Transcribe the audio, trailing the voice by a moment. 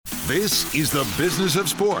This is the business of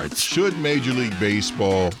sports. Should Major League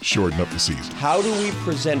Baseball shorten up the season? How do we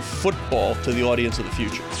present football to the audience of the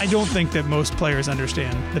future? I don't think that most players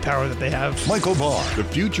understand the power that they have. Michael Barr. The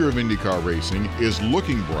future of IndyCar racing is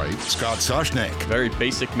looking bright. Scott Soshnick. Very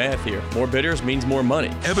basic math here. More bidders means more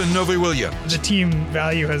money. Eben Novi-Williams. The team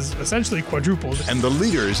value has essentially quadrupled. And the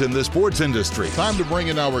leaders in the sports industry. Time to bring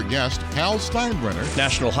in our guest, Hal Steinbrenner.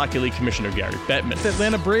 National Hockey League Commissioner Gary Bettman.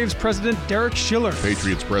 Atlanta Braves President Derek Schiller.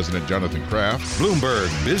 Patriots President Jonathan Kraft. Bloomberg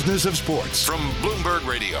Business of Sports from Bloomberg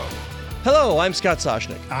Radio. Hello, I'm Scott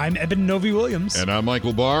Soshnick. I'm Eben Novi-Williams. And I'm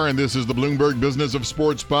Michael Barr, and this is the Bloomberg Business of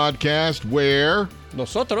Sports podcast where...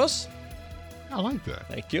 Nosotros. I like that.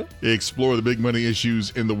 Thank you. Explore the big money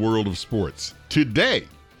issues in the world of sports. Today,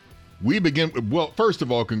 we begin... Well, first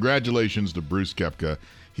of all, congratulations to Bruce Koepka.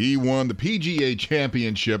 He won the PGA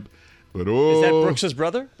Championship, but Is that Brooks's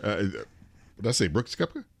brother? Did I say Brooks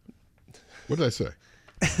Koepka? What did I say?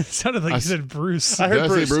 It sounded like you said Bruce. I heard Did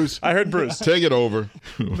Bruce. I say Bruce? I heard Bruce. Take it over.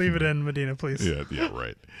 Leave it in, Medina, please. Yeah,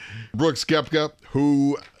 right. Brooks Koepka,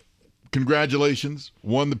 who, congratulations,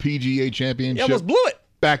 won the PGA Championship. He almost blew it.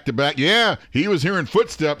 Back to back. Yeah, he was hearing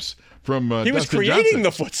footsteps from He was Dustin creating Johnson.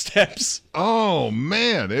 the footsteps. Oh,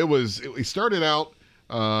 man. He started out,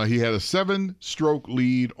 he had a 7-stroke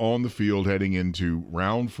lead on the field heading into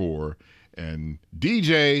round 4, and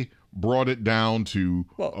DJ brought it down to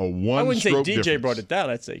a 1-stroke I wouldn't say DJ difference. brought it down.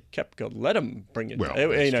 I'd say Koepka let him bring it Well,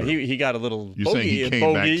 down. that's true. He got a little You're saying he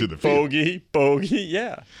came back to the field. bogey,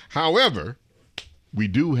 yeah. However, we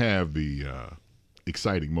do have the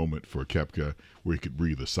exciting moment for Koepka where he could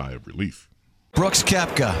breathe a sigh of relief. Brooks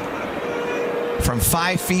Koepka from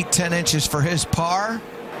 5 feet 10 inches for his par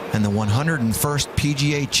and the 101st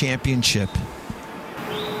PGA Championship.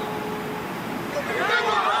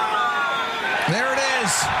 There it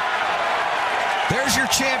is. There's your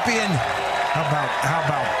champion. How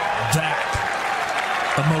about that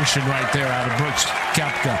emotion right there out of Brooks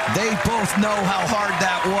Koepka? They both know how hard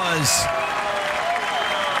that was.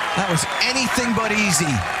 That was anything but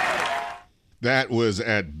easy. That was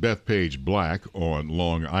at Bethpage Black on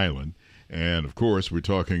Long Island. And, of course, we're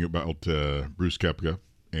talking about Bruce Koepka.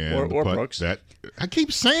 And Or the putt Brooks. That, I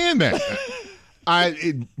keep saying that.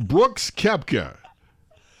 Brooks Koepka.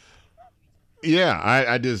 Yeah,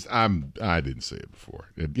 I didn't say it before.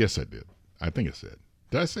 Yes, I did. I think I said.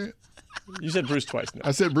 Did I say it? You said Bruce twice now.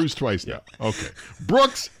 I said Bruce twice now. Okay.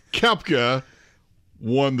 Brooks Koepka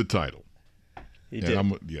won the title. He did.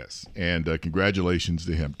 Yes. And congratulations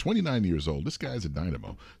to him. 29 years old. This guy's a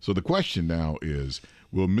dynamo. So the question now is,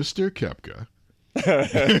 will Mr. Koepka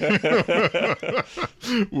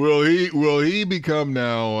will he become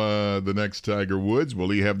now the next Tiger Woods? Will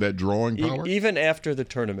he have that drawing power? Even after the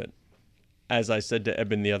tournament, as I said to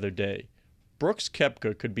Eben the other day, Brooks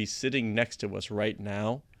Koepka could be sitting next to us right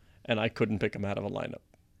now, and I couldn't pick him out of a lineup.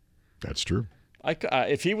 That's true.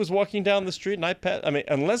 If he was walking down the street and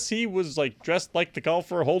unless he was like dressed like the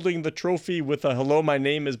golfer holding the trophy with a "Hello, my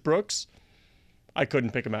name is Brooks," I couldn't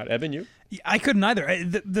pick him out. Eben, you? I couldn't either.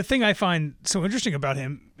 The thing I find so interesting about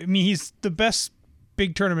him, I mean, he's the best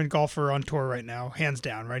big tournament golfer on tour right now, hands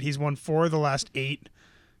down, right? He's won 4 of the last 8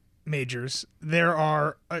 majors. There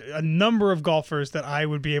are a number of golfers that I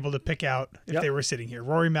would be able to pick out if they were sitting here.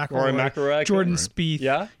 Rory McIlroy, Jordan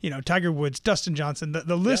Spieth, Tiger Woods, Dustin Johnson.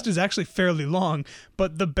 The list is actually fairly long,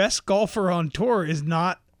 but the best golfer on tour is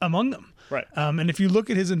not among them. Right. And if you look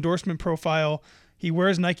at his endorsement profile, he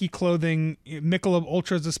wears Nike clothing. Michelob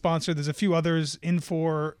Ultra is a sponsor. There's a few others,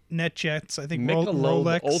 Infor, NetJets, I think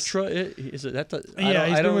Rolex. Ultra, is it that?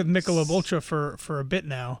 He's been with Michelob Ultra for a bit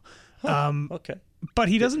now. Okay. But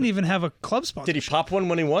he doesn't even have a club sponsor. Did he pop one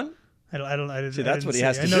when he won? I didn't See, that's what he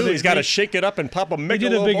has to do. He's got to shake it up and pop a Michelob Ultra. He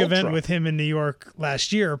did a big event with him in New York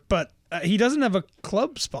last year, but he doesn't have a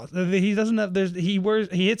club sponsor. He doesn't have. He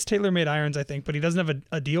hits TaylorMade irons, I think, but he doesn't have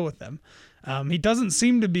a deal with them. He doesn't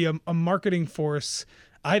seem to be a marketing force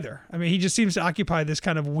either. I mean, he just seems to occupy this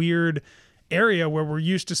kind of weird area where we're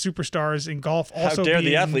used to superstars in golf. Also, how dare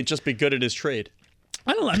the athlete just be good at his trade?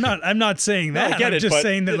 I'm not saying that. No, I get I'm it, just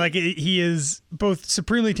saying that like he is both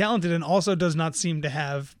supremely talented and also does not seem to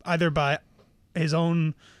have, either by his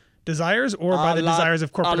own desires or by the desires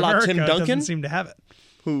of corporate America, Tim Duncan? doesn't seem to have it.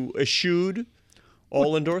 Who eschewed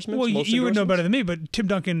all endorsements? Well, most you would know endorsements? better than me, but Tim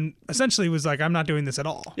Duncan essentially was like, I'm not doing this at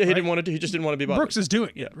all. Yeah, he right? didn't want to do. He just didn't want to be bothered. Brooks is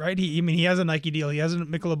doing it, right? He has a Nike deal. He has a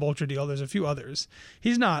Michelob Ultra deal. There's a few others.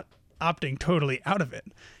 He's not opting totally out of it.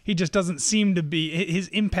 He just doesn't seem to be, his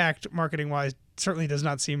impact marketing-wise certainly does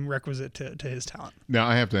not seem requisite to his talent. Now,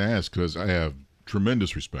 I have to ask, because I have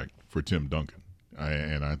tremendous respect for Tim Duncan,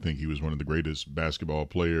 and I think he was one of the greatest basketball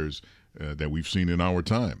players that we've seen in our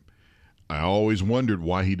time. I always wondered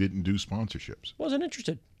why he didn't do sponsorships. Wasn't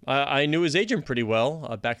interested. I knew his agent pretty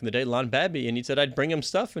well back in the day, Lon Babby, and he said I'd bring him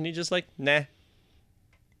stuff, and he just like, nah.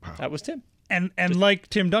 Wow. That was Tim. And like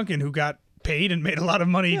Tim Duncan, who got paid and made a lot of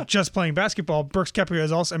money just playing basketball, Brooks Koepka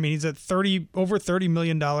is also, I mean, he's at over $30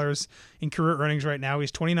 million in career earnings right now.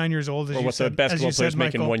 He's 29 years old. Well, what's the basketball players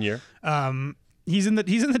making 1 year? He's in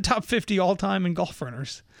the top 50 all time in golf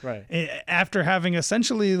earners. Right. After having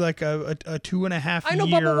essentially like a 2.5 I know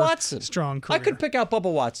year Bubba Watson. Strong career. I could pick out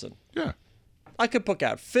Bubba Watson. Yeah. I could pick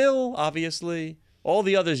out Phil, obviously. All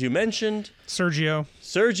the others you mentioned. Sergio,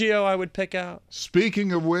 I would pick out.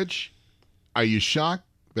 Speaking of which, are you shocked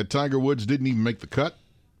that Tiger Woods didn't even make the cut?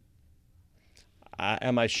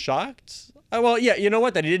 Am I shocked? Well, yeah. You know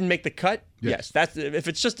what? That he didn't make the cut. Yes. That's if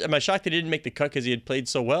it's just. Am I shocked that he didn't make the cut because he had played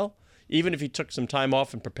so well? Even if he took some time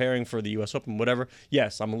off and preparing for the U.S. Open, whatever.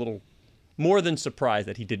 Yes, I'm a little more than surprised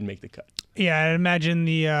that he didn't make the cut. Yeah, I imagine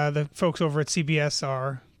the folks over at CBS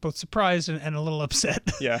are both surprised and a little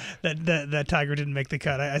upset. Yeah. that Tiger didn't make the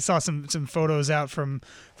cut. I saw some photos out from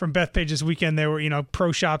Bethpage this weekend. There were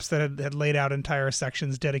pro shops that had laid out entire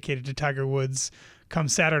sections dedicated to Tiger Woods. Come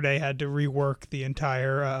Saturday, had to rework the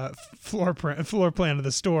entire floor plan of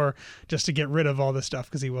the store just to get rid of all this stuff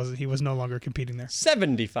because he was no longer competing there.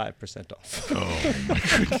 75% off. Oh my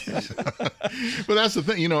goodness! But that's the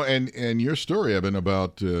thing, and your story, Evan,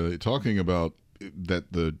 about talking about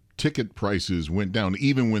that the ticket prices went down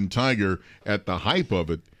even when Tiger, at the hype of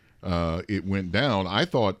it, it went down. I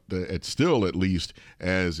thought that it's still, at least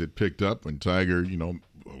as it picked up when Tiger,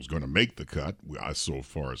 was going to make the cut. So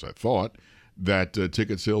far as I thought, that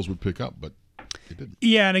ticket sales would pick up, but it didn't.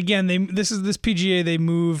 Yeah, and again, this PGA, they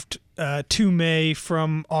moved to May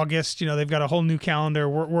from August. They've got a whole new calendar.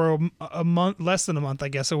 We're a month, less than a month, I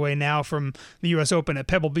guess, away now from the U.S. Open at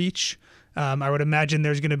Pebble Beach. I would imagine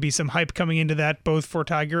there's going to be some hype coming into that, both for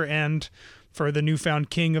Tiger and for the newfound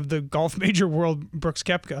king of the golf major world, Brooks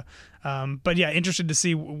Koepka. But yeah, interested to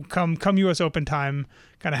see come U.S. Open time,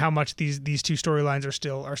 kind of how much these two storylines are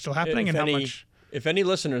still happening, and how much. If any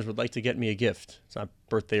listeners would like to get me a gift, it's not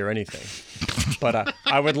birthday or anything, but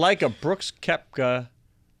I would like a Brooks Koepka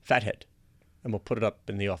fathead, and we'll put it up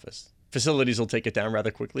in the office. Facilities will take it down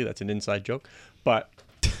rather quickly. That's an inside joke, but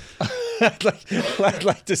I'd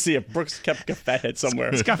like to see a Brooks Koepka fathead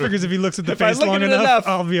somewhere. Scott figures if he looks at the face long enough,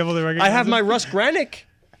 I'll be able to recognize I have it. my Russ Granick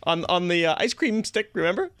on the ice cream stick,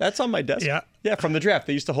 remember? That's on my desk. Yeah, from the draft.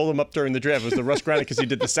 They used to hold him up during the draft. It was the Russ Granick because he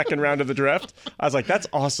did the second round of the draft. I was like, that's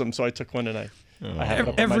awesome. So I took one and I have it up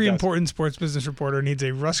on my Every desk. important sports business reporter needs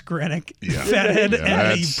a Russ Granick fathead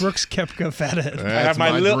and a Brooks Koepka fathead. I have my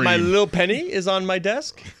Lil Penny is on my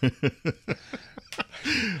desk.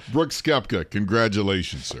 Brooks Koepka,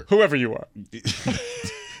 congratulations, sir. Whoever you are.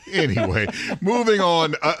 Anyway, moving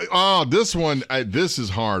on. This one, this is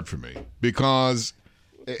hard for me because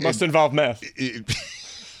Must involve math.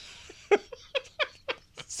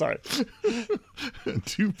 Sorry.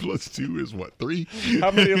 2 plus 2 is what, 3?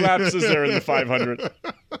 How many laps is there in the 500?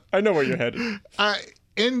 I know where you're headed.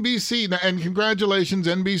 NBC, and congratulations,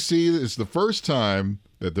 NBC. It's the first time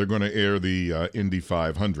that they're going to air the Indy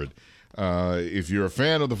 500. If you're a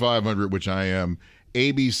fan of the 500, which I am,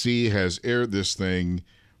 ABC has aired this thing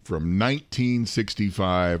from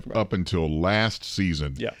 1965 up until last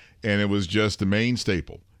season. Yeah. And it was just the main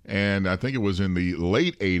staple. And I think it was in the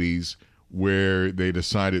late 80s where they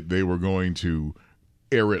decided they were going to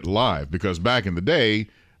air it live, because back in the day,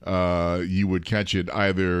 you would catch it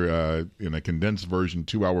either in a condensed version,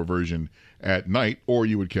 2-hour version at night, or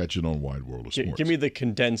you would catch it on Wide World of Sports. Give me the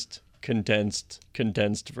condensed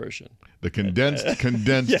version. The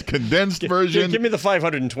condensed version. Give me the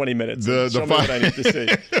 520 minutes. Show me what I need to see.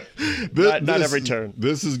 Not every turn.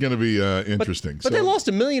 This is going to be interesting. But they lost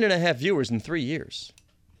 1.5 million viewers in 3 years.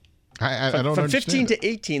 I don't from understand 15 to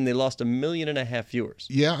 18, they lost 1.5 million viewers.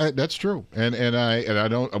 Yeah, that's true. And I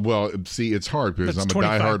don't. Well, see, it's hard because That's I'm a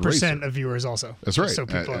diehard racer. 25% of viewers also. That's right. So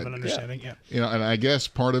people have an understanding. Yeah. And I guess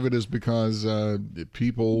part of it is because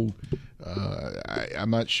people. I'm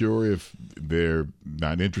not sure if they're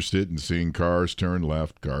not interested in seeing cars turn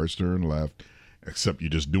left, except you're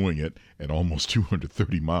just doing it at almost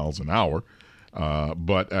 230 miles an hour.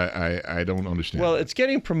 But I don't understand. Well, it's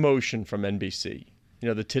getting promotion from NBC.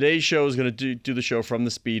 The Today Show is going to do the show from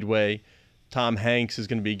the Speedway. Tom Hanks is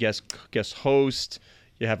going to be guest host.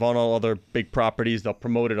 You have on all other big properties. They'll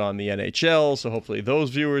promote it on the NHL, so hopefully those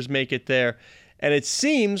viewers make it there. And it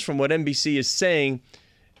seems, from what NBC is saying,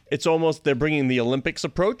 it's almost they're bringing the Olympics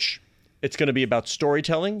approach. It's going to be about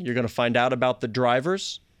storytelling. You're going to find out about the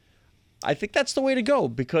drivers. I think that's the way to go,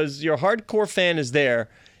 because your hardcore fan is there.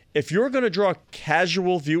 If you're going to draw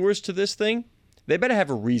casual viewers to this thing, they better have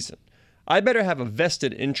a reason. I better have a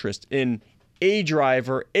vested interest in a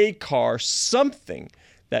driver, a car, something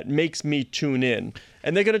that makes me tune in.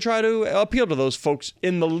 And they're going to try to appeal to those folks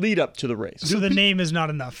in the lead up to the race. So the name is not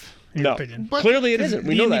enough, in your opinion. But clearly it isn't.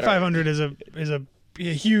 We know the that. Indy 500 is a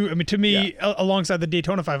huge. I mean, to me, alongside the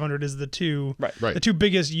Daytona 500, is the two Right. the two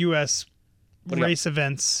biggest U.S. do you race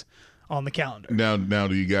events on the calendar. Now,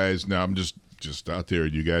 do you guys? Now, I'm just out there.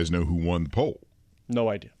 Do you guys know who won the poll? No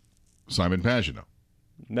idea. Simon Pagenaud.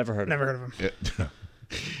 Never heard of Never it. heard of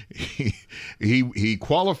him. He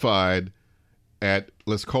qualified at,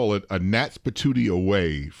 let's call it, a Nats Patootie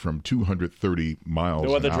away from 230 miles.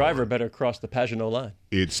 No other an hour. driver better cross the Pagenaud line.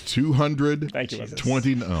 It's 220. Thank you,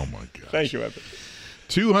 Evan. Oh my God. Thank you, Evan.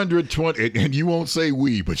 220, and you won't say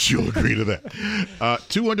we, but you'll agree to that.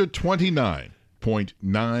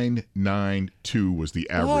 229.992 was the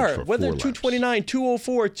average for whether 4 laps. 229,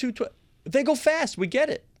 204, 220, they go fast. We get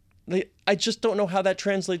it. I just don't know how that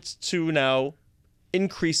translates to now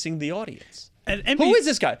increasing the audience. And Who is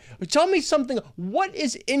this guy? Tell me something. What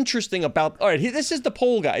is interesting about? All right, this is the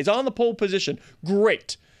pole guy. He's on the pole position.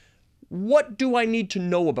 Great. What do I need to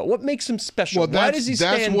know about? What makes him special? Well, Why does he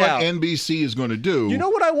stand what out? NBC is going to do. You know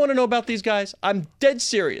what I want to know about these guys? I'm dead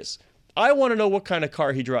serious. I want to know what kind of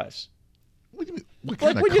car he drives. What do you mean? What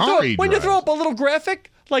kind Like of car he when you drives? throw up a little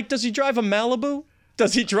graphic, like does he drive a Malibu?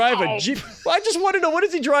 Does he drive a Jeep? Well, I just want to know, what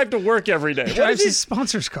does he drive to work every day? What drives does he? his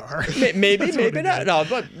sponsor's car. Maybe not. No,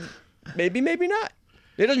 but maybe not.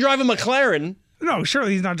 He doesn't drive a McLaren. No,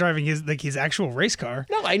 surely he's not driving his actual race car.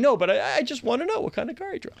 No, I know, but I just want to know what kind of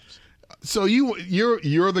car he drives. So you're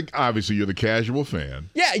obviously you're the casual fan.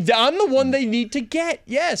 Yeah, I'm the one they need to get.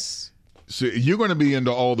 Yes. So you're going to be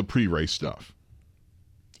into all the pre-race stuff.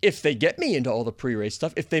 If they get me into all the pre-race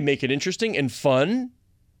stuff, if they make it interesting and fun,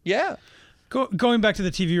 yeah. Going back to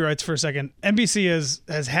the TV rights for a second, NBC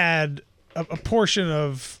has had a portion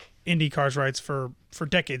of IndyCar's rights for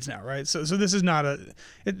decades now, right? So this is not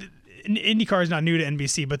IndyCar is not new to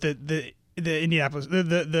NBC, but the Indianapolis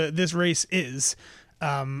this race is.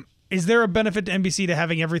 Is there a benefit to NBC to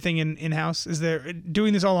having everything in-house? Is there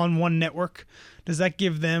doing this all on one network? Does that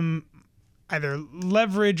give them either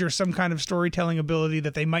leverage or some kind of storytelling ability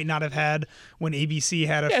that they might not have had when ABC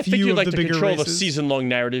had I think few you'd of like the to bigger control races? the season-long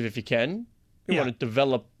narrative if you can. You Yeah. want to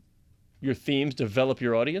develop your themes, develop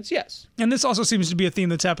your audience. Yes. And this also seems to be a theme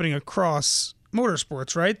that's happening across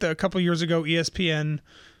motorsports, right? A couple years ago,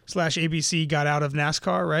 ESPN/ABC got out of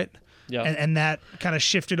NASCAR, right? Yeah. And that kind of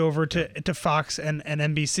shifted over to Fox and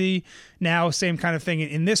NBC. Now, same kind of thing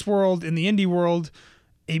in this world, in the Indy world,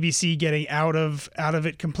 ABC getting out of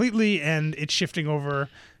it completely, and it's shifting over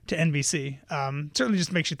to NBC. Certainly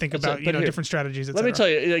just makes you think about but here, different strategies. Let me tell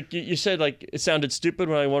you, like you said, like it sounded stupid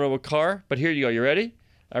when I wanted a car, but here you go. You ready?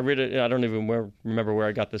 I read it. I don't even remember where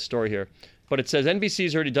I got this story here, but it says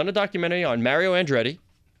NBC's already done a documentary on Mario Andretti.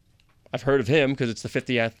 I've heard of him because it's the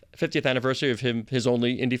 50th anniversary of his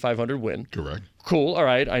only Indy 500 win. Correct. Cool. All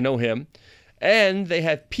right, I know him. And they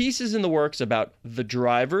have pieces in the works about the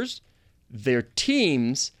drivers, their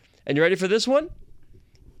teams, and you ready for this one?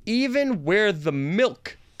 Even where the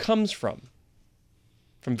milk comes from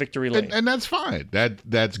Victory Lane. And that's fine.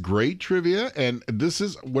 That's great trivia, and this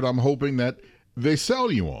is what I'm hoping that they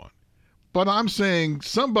sell you on. But I'm saying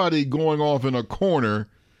somebody going off in a corner,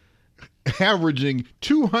 averaging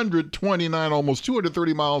 229, almost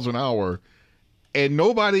 230 miles an hour, and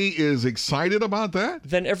nobody is excited about that?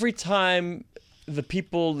 Then every time the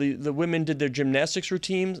people, the women did their gymnastics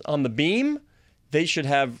routines on the beam, they should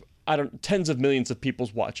have, tens of millions of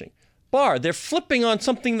people's watching. They're flipping on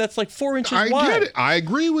something that's like 4 inches wide. I get it. I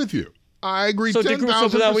agree with you. I agree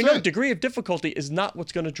 10,000%. So now we know degree of difficulty is not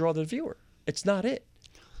what's going to draw the viewer. It's not it.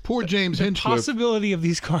 Poor James The Hinchcliffe. possibility of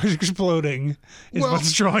these cars exploding is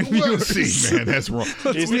what's drawing viewers. See, man, that's wrong.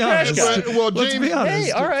 He's be the crash honest. guy. Well, Let's James, be honest.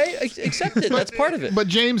 Hey, all right, accept it. That's part of it. But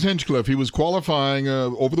James Hinchcliffe, he was qualifying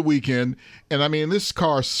over the weekend, and I mean, this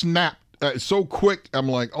car snapped so quick. I'm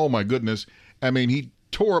like, oh my goodness. I mean, he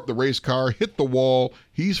tore up the race car, hit the wall.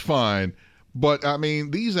 He's fine. But I mean,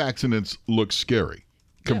 these accidents look scary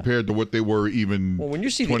compared to what they were even. Well, when you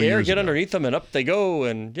see the 20 air years get ago. underneath them and up they go,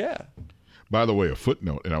 and yeah. By the way, a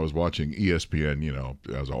footnote, and I was watching ESPN,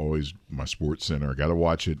 as always, my sports center. I got to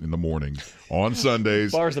watch it in the morning on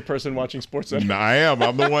Sundays. Bar's the person watching SportsCenter. I am.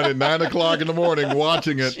 I'm the one at 9 o'clock in the morning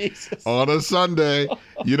watching it Jesus. on a Sunday.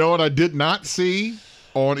 You know what I did not see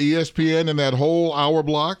on ESPN in that whole hour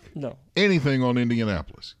block? No. Anything on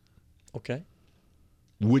Indianapolis, Okay.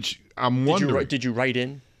 which I'm wondering. Did you write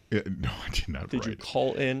in? No, I did not Did write you it.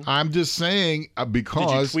 call in? I'm just saying because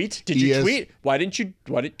Did you tweet? Did you tweet? Why didn't you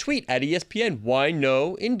tweet at ESPN? Why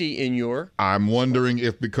no Indy in your? I'm wondering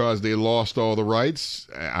if because they lost all the rights.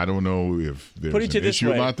 I don't know if there's an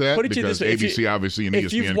issue about that. Put it to because this way. ABC obviously and ESPN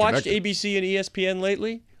If you've watched connected. ABC and ESPN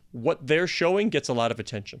lately, what they're showing gets a lot of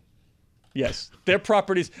attention. Yes, their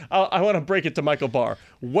properties. I want to break it to Michael Barr.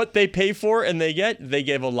 What they pay for and they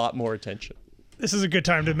gave a lot more attention. This is a good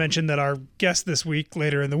time to mention that our guest this week,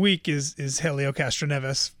 later in the week, is Helio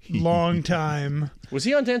Castroneves, long time Was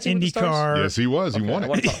he on Dancing with the Stars? IndyCar Yes, he was. He won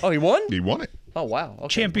it. Oh, he won? He won it. Oh, wow. Okay.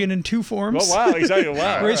 champion in two forms. Oh, wow. Exactly.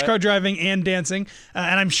 Wow. Race All car right. driving and dancing.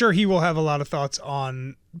 And I'm sure he will have a lot of thoughts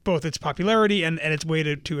on both its popularity and its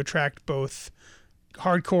way to attract both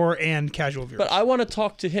hardcore and casual viewers. But I want to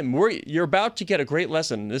talk to him. You're about to get a great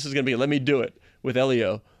lesson. This is going to be Let Me Do It with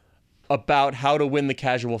Elio about how to win the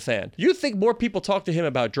casual fan. You think more people talk to him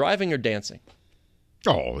about driving or dancing?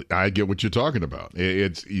 Oh, I get what you're talking about.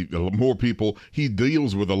 It's more people. He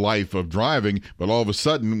deals with a life of driving, but all of a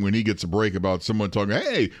sudden, when he gets a break about someone talking,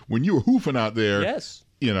 hey, when you were hoofing out there, Yes.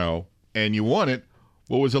 And you won it,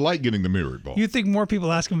 what was it like getting the mirrored ball? You think more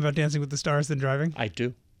people ask him about Dancing with the Stars than driving? I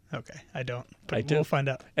do. Okay, I don't. But I do. We'll find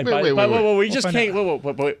out. And Wait, we just find can't.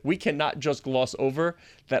 Wait, we cannot just gloss over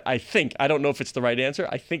that. I don't know if it's the right answer.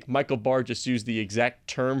 I think Michael Barr just used the exact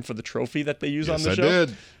term for the trophy that they use on the Yes, show. I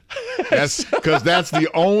did. That's because that's the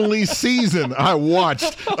only season I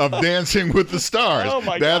watched of Dancing with the Stars. Oh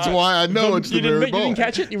my That's God. why I know it's the mirrored ball. You didn't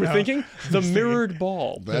catch it? You were thinking the mirrored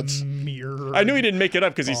ball. That's Mirror. I knew he didn't make it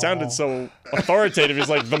up because he sounded so authoritative. He's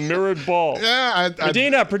like the mirrored ball. yeah.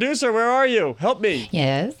 Medina, producer, where are you? Help me.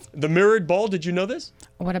 Yes. The mirrored ball. Did you know this?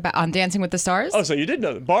 What about on Dancing with the Stars? Oh, so you did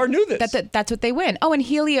know. Barr knew this. That's what they win. Oh, and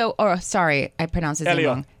Helio. Oh, sorry, I pronounced his name Elio.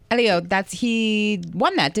 wrong. Elio. He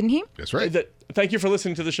won that, didn't he? That's right. Thank you for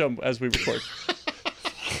listening to the show as we record.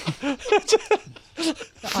 It's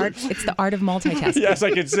the art of multitasking. Yes,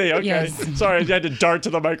 I can see. Okay. Yes. Sorry, I had to dart to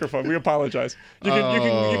the microphone. We apologize. You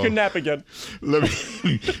can nap again. let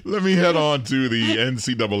me head on to the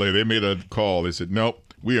NCAA. They made a call. They said,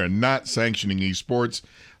 nope, we are not sanctioning esports.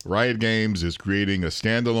 Riot Games is creating a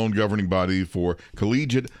standalone governing body for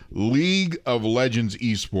collegiate League of Legends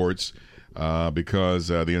esports because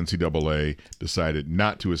the NCAA decided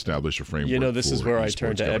not to establish a framework. This is for where I esports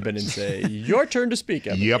turn to Eben and governance. say, "Your turn to speak,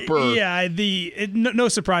 Eben." Yepper. Yeah, no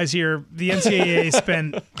surprise here. The NCAA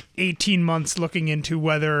spent 18 months looking into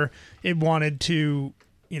whether it wanted to,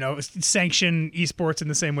 sanction esports in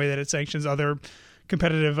the same way that it sanctions other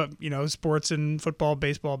competitive, sports and football,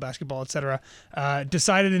 baseball, basketball, etc.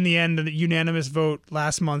 Decided in the end, a unanimous vote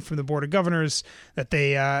last month from the Board of Governors that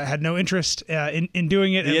they had no interest in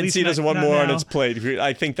doing it. The at least NC doesn't want not more on now. its plate.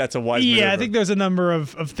 I think that's a wise Yeah, maneuver. I think there's a number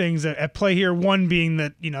of things at play here. One being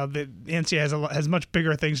that the NCAA has much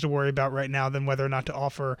bigger things to worry about right now than whether or not to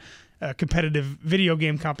offer competitive video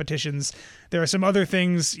game competitions. There are some other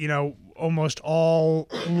things. Almost all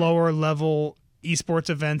lower level esports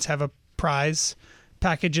events have a prize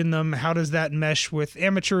package in them. How does that mesh with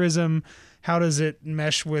amateurism? How does it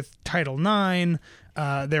mesh with Title IX?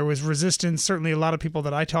 There was resistance. Certainly, a lot of people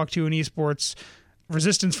that I talk to in esports.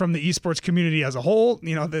 Resistance from the esports community as a whole.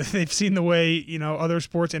 They've seen the way, other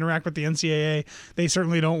sports interact with the NCAA. They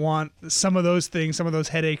certainly don't want some of those things, some of those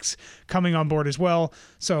headaches coming on board as well.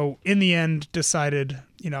 So in the end, decided,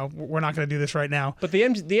 we're not going to do this right now. But the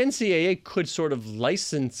NCAA could sort of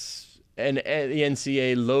license the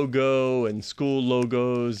NCAA logo and school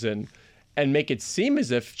logos and make it seem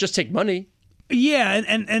as if just take money. Yeah,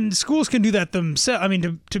 and schools can do that themselves. I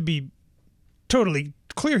mean, to be totally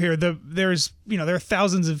clear here, there are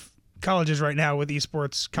thousands of colleges right now with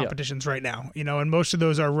esports competitions right now, and most of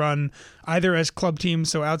those are run either as club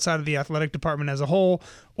teams, so outside of the athletic department as a whole,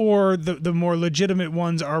 or the more legitimate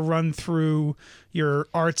ones are run through your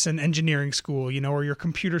arts and engineering school, or your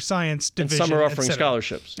computer science division. And some are offering et cetera.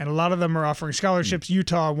 scholarships. And a lot of them are offering scholarships.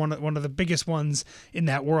 Utah, one of the biggest ones in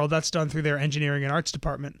that world, that's done through their engineering and arts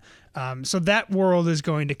department. So that world is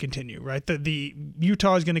going to continue, right? The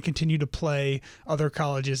Utah is going to continue to play other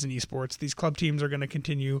colleges in esports. These club teams are going to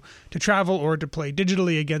continue to travel or to play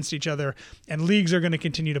digitally against each other, and leagues are going to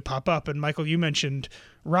continue to pop up. And Michael, you mentioned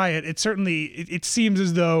Riot. It seems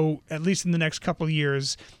as though, at least in the next couple of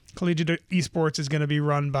years, collegiate esports is going to be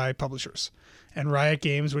run by publishers. And Riot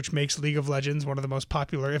Games, which makes League of Legends one of the most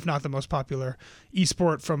popular, if not the most popular,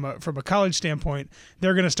 esport from a college standpoint,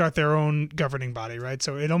 they're going to start their own governing body, right?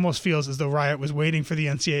 So it almost feels as though Riot was waiting for the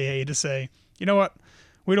NCAA to say, you know what,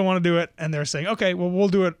 we don't want to do it, and they're saying, okay, well, we'll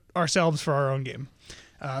do it ourselves for our own game.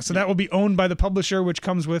 So that will be owned by the publisher, which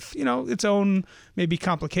comes with, its own maybe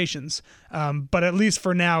complications. But at least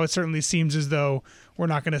for now, it certainly seems as though we're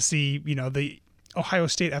not going to see, the Ohio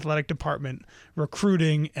State Athletic Department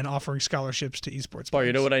recruiting and offering scholarships to esports. Bar,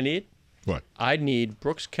 you know what I need? What? I need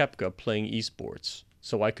Brooks Koepka playing esports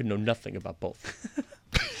so I could know nothing about both.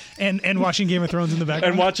 And watching Game of Thrones in the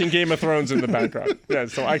background. And watching Game of Thrones in the background. Yeah,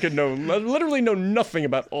 so I could literally know nothing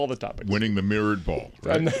about all the topics. Winning the mirrored ball,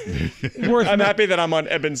 right? I'm happy that I'm on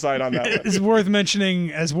Eben's side on that one. It's worth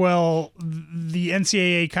mentioning as well, the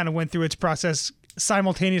NCAA kind of went through its process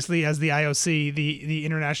simultaneously as the IOC, the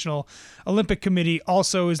International Olympic Committee,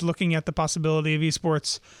 also is looking at the possibility of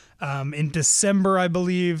esports. In December, I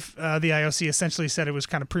believe, the IOC essentially said it was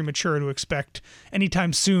kind of premature to expect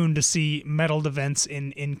anytime soon to see medaled events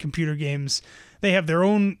in computer games. They have their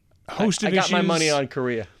own host of issues. I got my money on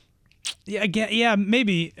Korea. Yeah,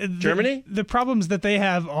 maybe. Germany? The problems that they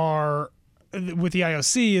have are with the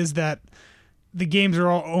IOC is that the games are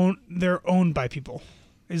all owned by people.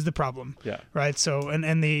 Is the problem. Yeah. Right. So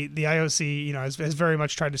and the IOC, has very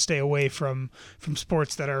much tried to stay away from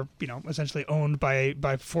sports that are, essentially owned by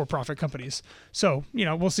for-profit companies. So,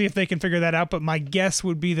 we'll see if they can figure that out. But my guess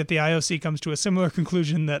would be that the IOC comes to a similar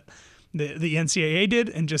conclusion that the NCAA did,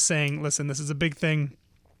 and just saying, listen, this is a big thing.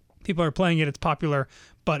 People are playing it. It's popular,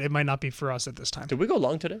 but it might not be for us at this time. Did we go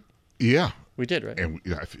long today? Yeah. We did, right? And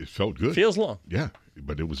it felt good. Feels long. Yeah,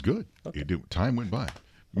 but it was good. Okay. Time went by. Okay.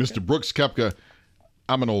 Mr. Brooks Koepka,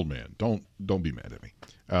 I'm an old man. Don't be mad at me.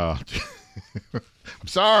 I'm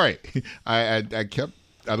sorry. I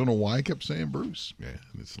don't know why I kept saying Bruce. Yeah,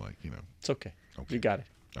 it's like, It's okay. You got it.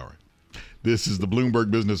 All right. This is the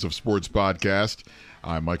Bloomberg Business of Sports podcast.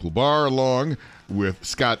 I'm Michael Barr, along with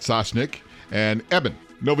Scott Soshnick and Eben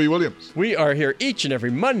Novi Williams. We are here each and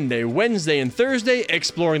every Monday, Wednesday, and Thursday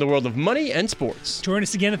exploring the world of money and sports. Join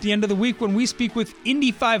us again at the end of the week when we speak with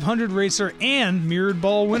Indy 500 racer and mirrored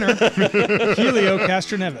ball winner, Helio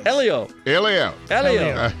Castroneves. Elio.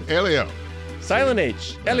 Silent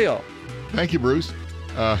H. Elio. Thank you, Bruce.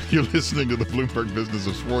 You're listening to the Bloomberg Business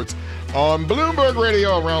of Sports on Bloomberg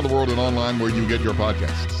Radio around the world and online where you get your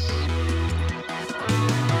podcasts.